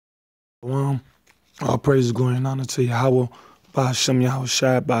Well, all praise, glory, and honor to Yahweh, Ba'ashem Yahweh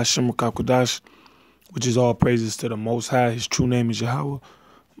Shai, Ba'ashem Rakakwadash, which is all praises to the Most High. His true name is Yahweh.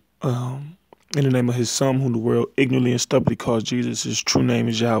 In the name of his Son, whom the world ignorantly and stubbornly calls Jesus, his true name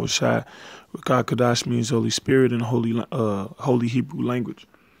is Yahweh Shai. Rakakwadash means Holy Spirit in holy Hebrew language.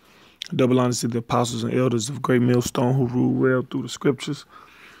 Double honors to the apostles and elders of Great Millstone who rule well through the scriptures.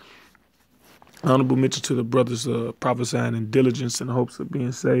 Honorable mention to the brothers prophesying in diligence in hopes of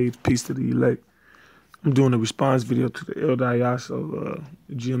being saved. Peace to the elect. I'm doing a response video to the Elder Ayash of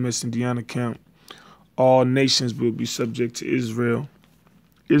GMS Indiana camp. All nations will be subject to Israel.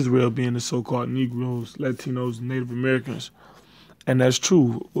 Israel being the so-called Negroes, Latinos, Native Americans. And that's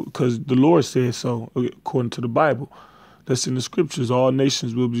true because the Lord said so, according to the Bible. That's in the scriptures. All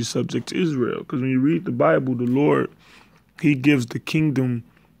nations will be subject to Israel. Because when you read the Bible, the Lord, he gives the kingdom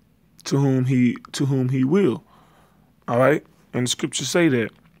to whom he will. All right? And the scriptures say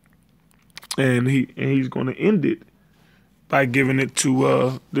that. And he's going to end it by giving it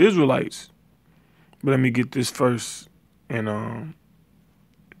to the Israelites. But let me get this first in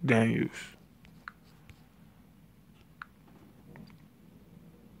Daniel.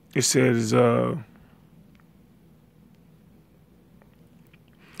 It says, or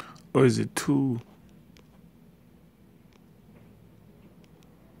is it 2?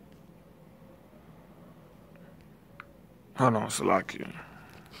 Hold on, Salakia.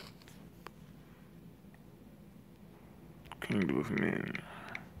 Kingdom of men.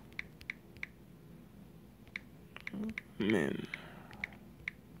 Men.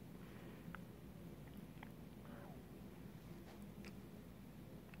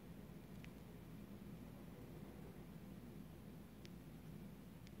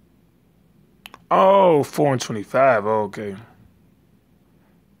 Oh, 4:25. Oh, okay.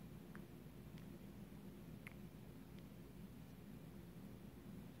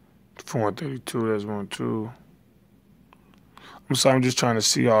 4:32. That's 1, 2. I'm sorry. I'm just trying to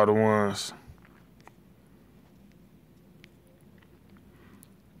see all the ones.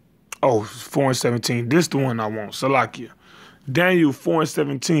 Oh, 4:17. This the one I want. Salakia. Daniel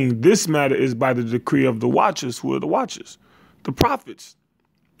 4:17. This matter is by the decree of the watchers. Who are the watchers? The prophets.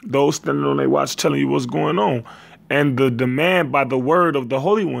 Those standing on their watch telling you what's going on. And the demand by the word of the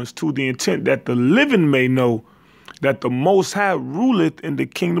holy ones to the intent that the living may know that the Most High ruleth in the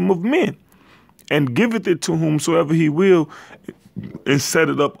kingdom of men and giveth it to whomsoever he will and set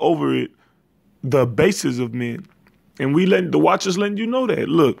it up over it the bases of men. And we let the watchers letting you know that.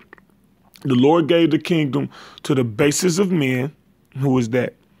 Look, the Lord gave the kingdom to the bases of men. Who is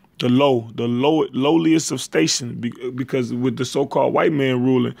that? The lowliest of station, because with the so-called white man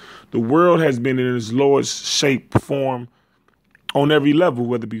ruling, the world has been in its lowest shape, form, on every level,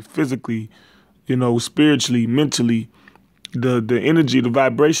 whether it be physically, spiritually, mentally. The energy, the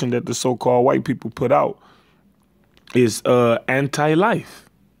vibration that the so-called white people put out is anti-life.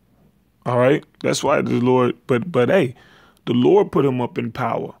 All right? That's why the Lord, but hey, the Lord put him up in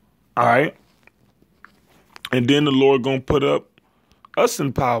power. All right? And then the Lord gonna put up us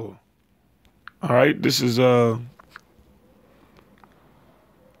in power. All right, this is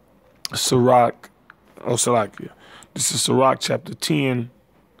Sirach, Salakia. This is Sirach chapter 10,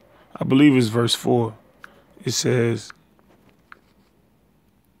 I believe it's verse 4. It says,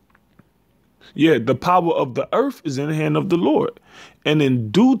 the power of the earth is in the hand of the Lord, and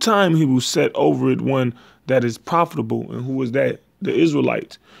in due time he will set over it one that is profitable. And who is that? The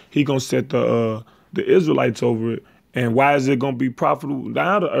Israelites. He gonna set the Israelites over it. And why is it gonna be profitable?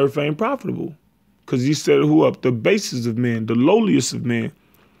 Now the earth ain't profitable. Because he set who up? The bases of men, the lowliest of men.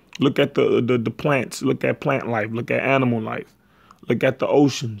 Look at the plants. Look at plant life. Look at animal life. Look at the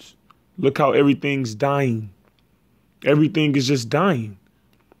oceans. Look how everything's dying. Everything is just dying.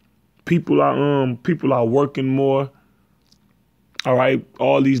 People are working more. All right,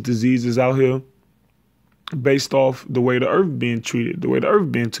 all these diseases out here based off the way the earth being treated, the way the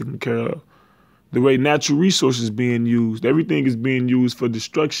earth being taken care of, the way natural resources being used. Everything is being used for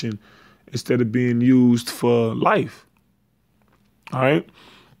destruction instead of being used for life. All right.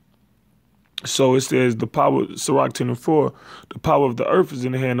 So it says the power, Sirach 10:4, the power of the earth is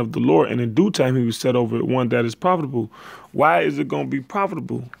in the hand of the Lord, and in due time he will set over it one that is profitable. Why is it going to be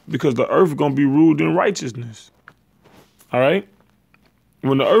profitable? Because the earth is going to be ruled in righteousness. All right.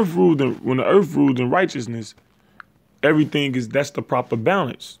 When the earth ruled in righteousness, that's the proper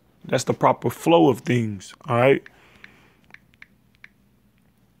balance. That's the proper flow of things. All right.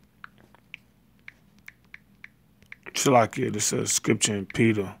 Shalakia, this is scripture in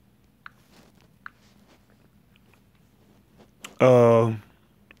Peter.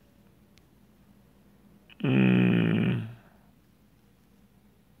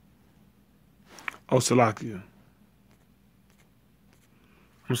 Oh, Salakia.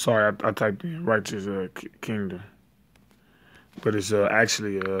 I'm sorry, I typed in righteous kingdom, but it's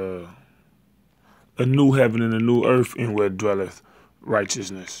actually a new heaven and a new earth in where dwelleth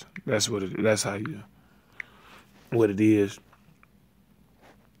righteousness. That's what it. That's how you. What it is.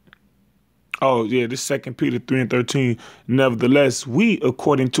 Oh yeah, this 2 Peter 3:13. Nevertheless, we,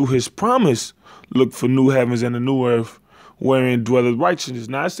 according to His promise, look for new heavens and a new earth, wherein dwelleth righteousness.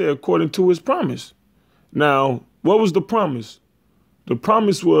 Now I say according to His promise. Now, what was the promise? The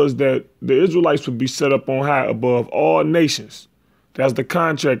promise was that the Israelites would be set up on high above all nations. That's the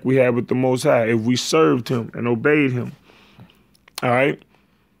contract we had with the Most High if we served Him and obeyed Him. All right?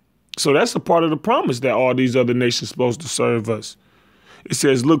 So that's a part of the promise that all these other nations supposed to serve us. It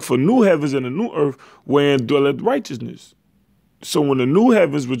says, look for new heavens and a new earth wherein dwelleth righteousness. So when the new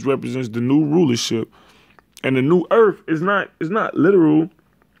heavens, which represents the new rulership, and the new earth is not literal,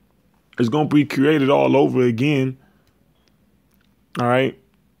 it's going to be created all over again. All right?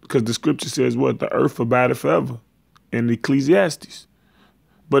 Because the scripture says what? The earth abideth forever in Ecclesiastes.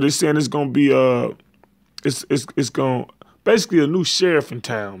 But it's saying it's going to be it's going basically a new sheriff in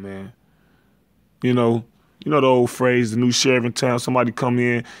town, man. You know the old phrase, the new sheriff in town, somebody come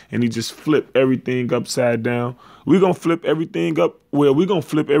in and he just flip everything upside down. We're going to flip everything up. Well, we're going to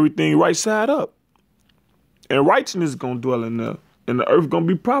flip everything right side up. And righteousness is going to dwell in there. And the earth going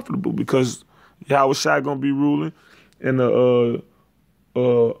to be profitable because Yahweh Shai going to be ruling. And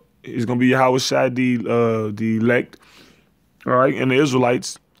it's going to be Yahweh Shai, the elect. All right. And the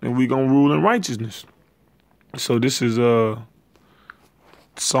Israelites. And we're going to rule in righteousness. So this is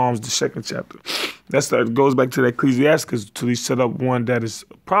Psalms, the 2nd chapter. That goes back to the Ecclesiastes, to he set up one that is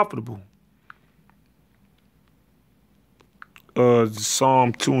profitable.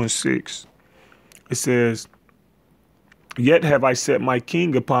 Psalm 2 and 6. It says, yet have I set my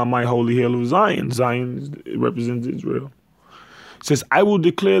king upon my holy hill of Zion. Zion represents Israel. It says, I will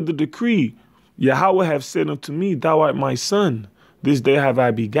declare the decree. Yahweh have said unto me, thou art my son. This day have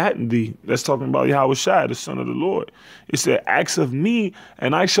I begotten thee. That's talking about Yahweh Shai, the son of the Lord. It said, ask of me,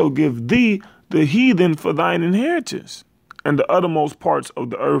 and I shall give thee the heathen for thine inheritance, and the uttermost parts of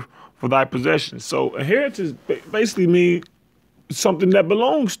the earth for thy possession. So inheritance basically means something that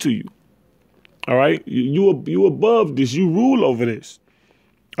belongs to you. All right? You above this. You rule over this.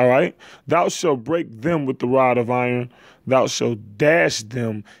 All right? Thou shalt break them with the rod of iron. Thou shalt dash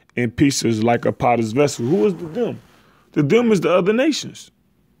them in pieces like a potter's vessel. Who is the them? The them is the other nations.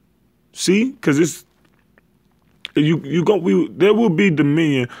 See? Because it's there will be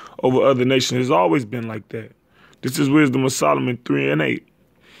dominion over other nations. It's always been like that. This is Wisdom of Solomon 3 and 8.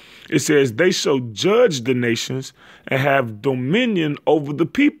 It says, they shall judge the nations and have dominion over the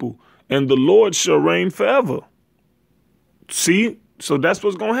people, and the Lord shall reign forever. See? So that's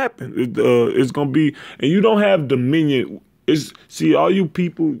what's going to happen. It's going to be, and you don't have dominion. See, all you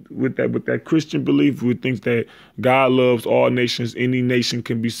people with that Christian belief who thinks that God loves all nations, any nation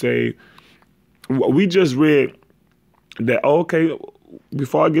can be saved. We just read that, okay,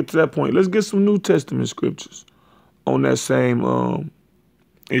 before I get to that point, let's get some New Testament scriptures on that same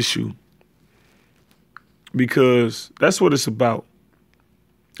issue. Because that's what it's about.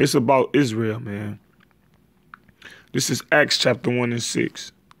 It's about Israel, man. This is Acts chapter 1 and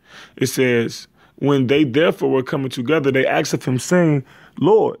 6. It says, when they therefore were coming together, they asked of him, saying,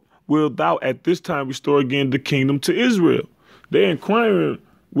 Lord, wilt thou at this time restore again the kingdom to Israel? They're inquiring,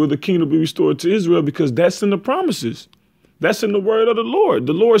 will the kingdom be restored to Israel? Because that's in the promises. That's in the word of the Lord.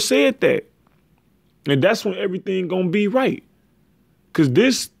 The Lord said that. And that's when everything going to be right. Because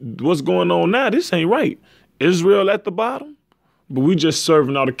this, what's going on now, this ain't right. Israel at the bottom, but we just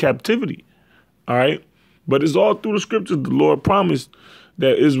serving out of captivity. All right. But it's all through the scriptures. The Lord promised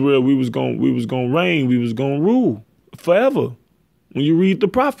that Israel, we was gonna reign, we was gonna rule forever. When you read the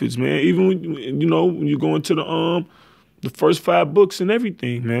prophets, man, even when you go into the first 5 books and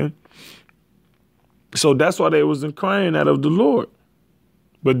everything, man. So that's why they was inquiring out of the Lord.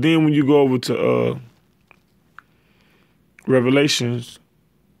 But then when you go over to Revelations,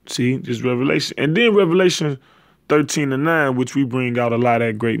 see, this Revelation, and then Revelation 13 and 9, which we bring out a lot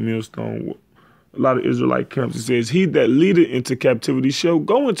at Great Millstone, a lot of Israelite camps, it says, he that leadeth into captivity shall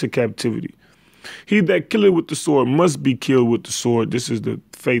go into captivity. He that killeth with the sword must be killed with the sword. This is the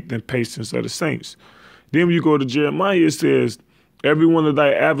faith and patience of the saints. Then when you go to Jeremiah, it says, every one of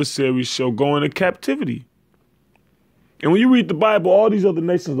thy adversaries shall go into captivity. And when you read the Bible, all these other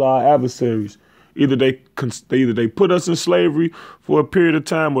nations are our adversaries. Either they put us in slavery for a period of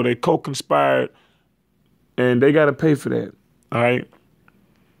time, or they co-conspired, and they got to pay for that. All right.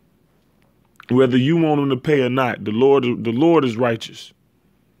 Whether you want them to pay or not, the Lord is righteous.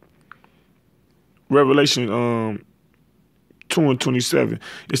 Revelation 2:27.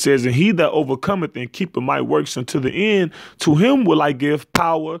 It says, and he that overcometh and keepeth my works unto the end, to him will I give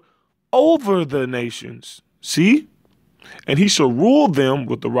power over the nations. See? And he shall rule them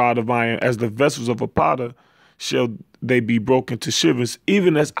with the rod of iron, as the vessels of a potter shall they be broken to shivers,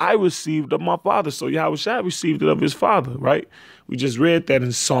 even as I received of my father. So Yahushua received it of his father, right? We just read that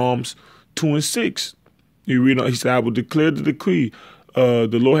in Psalms 2 and 6. You read, he said, I will declare the decree. The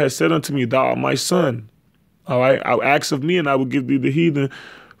Lord has said unto me, thou art my son. All right, I'll ask of me, and I will give thee the heathen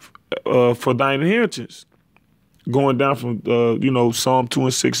for thine inheritance. Going down from Psalm 2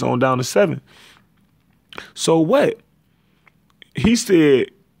 and 6 on down to 7. So what? He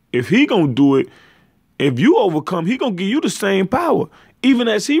said, if he gonna do it, if you overcome, he gonna give you the same power, even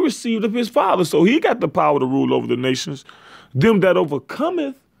as he received of his father. So he got the power to rule over the nations. Them that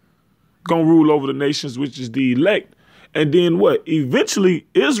overcometh gonna rule over the nations, which is the elect. And then what? Eventually,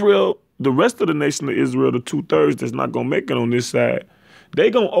 Israel, the rest of the nation of Israel, the 2/3 that's not gonna make it on this side,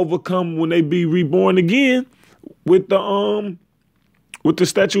 they gonna overcome when they be reborn again with the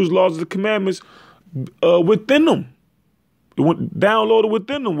statutes, laws, and the commandments within them. It went downloaded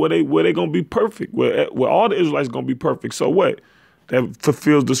within them where they gonna be perfect, where all the Israelites gonna be perfect. So what? That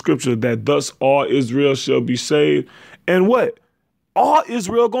fulfills the scripture that thus all Israel shall be saved. And what? All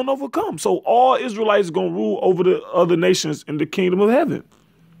Israel gonna overcome. So all Israelites gonna rule over the other nations in the kingdom of heaven.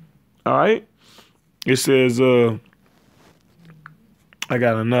 All right. It says, I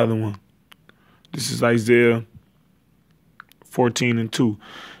got another one. This is Isaiah 14 and 2.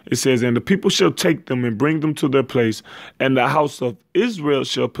 It says, and the people shall take them and bring them to their place, and the house of Israel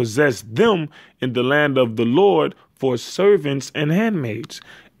shall possess them in the land of the Lord for servants and handmaids.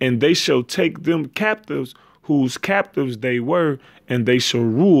 And they shall take them captives, whose captives they were, and they shall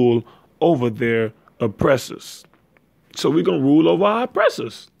rule over their oppressors. So we're going to rule over our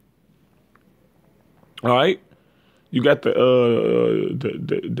oppressors. All right. You got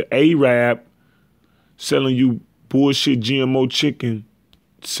the Arab selling you bullshit GMO chicken,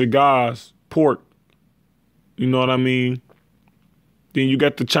 cigars, pork. You know what I mean? Then you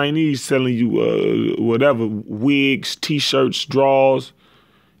got the Chinese selling you whatever, wigs, T-shirts, drawers.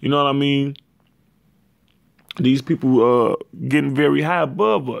 You know what I mean? These people getting very high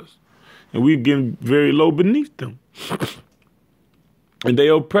above us, and we're getting very low beneath them. And they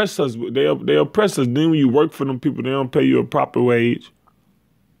oppress us. They oppress us. Then when you work for them people, they don't pay you a proper wage.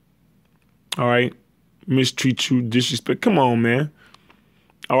 All right? Mistreat you, disrespect. Come on, man.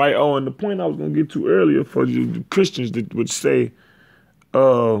 All right? Oh, and the point I was going to get to earlier for you Christians that would say,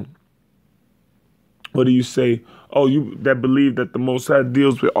 what do you say? Oh, you that believe that the Most High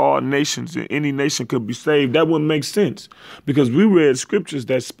deals with all nations and any nation could be saved. That wouldn't make sense, because we read scriptures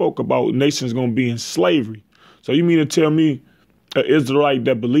that spoke about nations going to be in slavery. So you mean to tell me an Israelite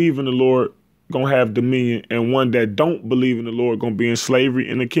that believe in the Lord going to have dominion, and one that don't believe in the Lord going to be in slavery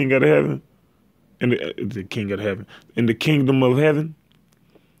in the King of heaven? In the King of heaven, in the kingdom of heaven?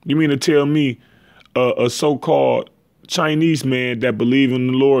 You mean to tell me a so-called Chinese man that believe in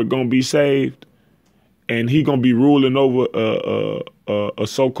the Lord going to be saved, and he going to be ruling over a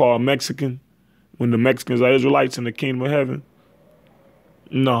so-called Mexican when the Mexicans are Israelites in the kingdom of heaven?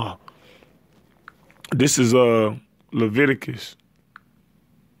 No. This is Leviticus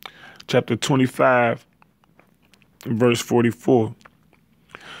chapter 25, verse 44.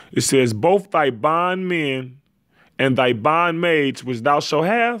 It says, both thy bondmen and thy bondmaids which thou shalt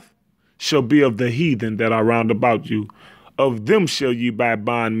have shall be of the heathen that are round about you. Of them shall ye buy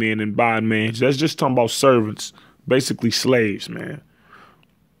bondmen and bondmaids. That's just talking about servants, basically slaves, man.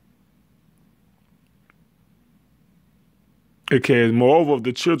 Okay, moreover, of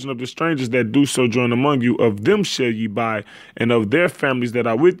the children of the strangers that do sojourn among you, of them shall ye buy, and of their families that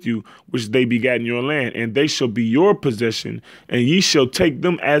are with you, which they begat in your land, and they shall be your possession, and ye shall take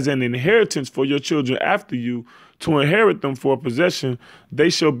them as an inheritance for your children after you, to inherit them for a possession. They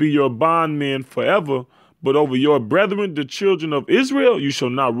shall be your bondmen forever, but over your brethren, the children of Israel, you shall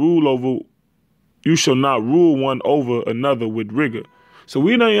not rule one over another with rigor. So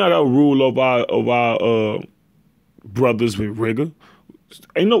we don't got to rule over our brothers with rigor.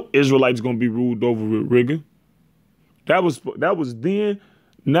 Ain't no Israelites gonna be ruled over with rigor. That was then,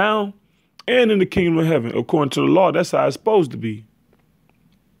 now, and in the kingdom of heaven. According to the law, that's how it's supposed to be.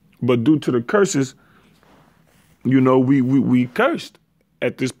 But due to the curses, we cursed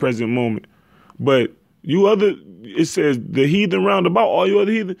at this present moment. But it says the heathen round about, all you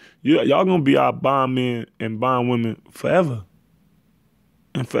other heathen, y'all gonna be our bondmen and bondwomen forever.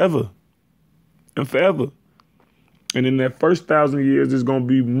 And forever. And forever. And in that first 1,000 years, it's going to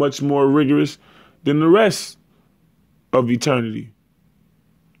be much more rigorous than the rest of eternity.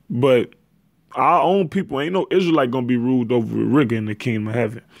 But Our own people, ain't no Israelite gonna be ruled over with rigor in the kingdom of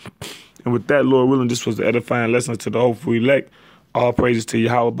heaven. And with that, Lord willing, this was the edifying lesson to the hopeful elect. All praises to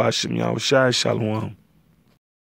Yahweh Bashem Yahweh Shai Shalom.